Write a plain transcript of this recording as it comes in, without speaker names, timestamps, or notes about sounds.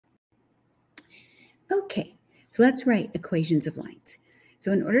Okay, so let's write equations of lines.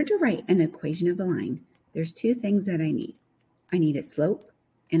 So in order to write an equation of a line, there's two things that I need. I need a slope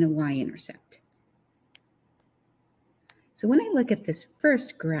and a y-intercept. So when I look at this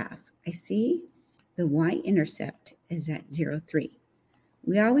first graph, I see the y-intercept is at 0, 3.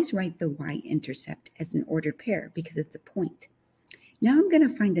 We always write the y-intercept as an ordered pair because it's a point. Now I'm going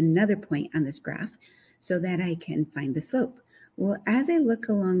to find another point on this graph so that I can find the slope. Well, as I look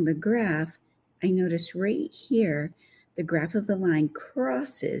along the graph, I notice right here, the graph of the line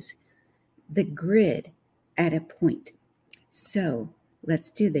crosses the grid at a point. So let's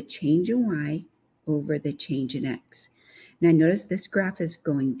do the change in y over the change in x. Now notice this graph is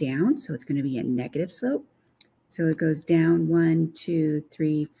going down, so it's going to be a negative slope. So it goes down 1, 2,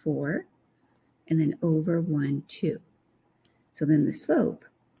 3, 4, and then over 1, 2. So then the slope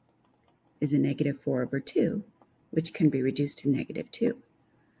is a negative 4 over 2, which can be reduced to negative 2.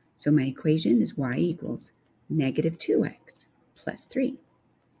 So my equation is y equals negative 2x plus 3.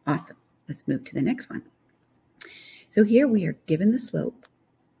 Awesome. Let's move to the next one. So here we are given the slope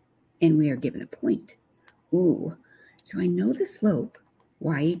and we are given a point. Ooh, so I know the slope,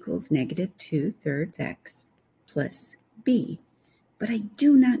 y equals negative 2/3 x plus b, but I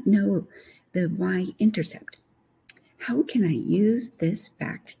do not know the y-intercept. How can I use this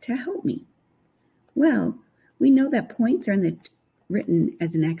fact to help me? Well, we know that points are written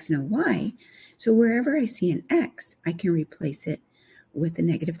as an x and a y, so wherever I see an x, I can replace it with a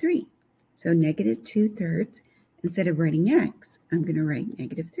negative 3. So negative 2/3, instead of writing x, I'm going to write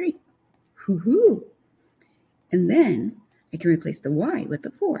negative 3. Hoo-hoo! And then I can replace the y with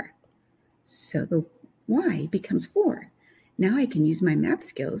the 4. So the y becomes 4. Now I can use my math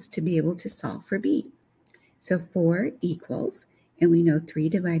skills to be able to solve for b. So 4 equals, and we know 3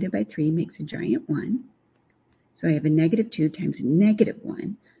 divided by 3 makes a giant 1. So I have a negative 2 times a negative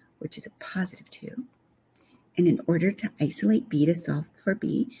 1, which is a positive 2. And in order to isolate b to solve for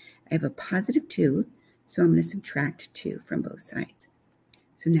b, I have a positive 2, so I'm going to subtract 2 from both sides.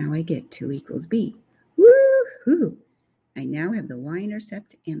 So now I get 2 equals b. Woo-hoo! I now have the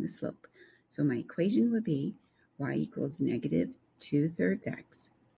y-intercept and the slope. So my equation would be y equals negative 2/3 x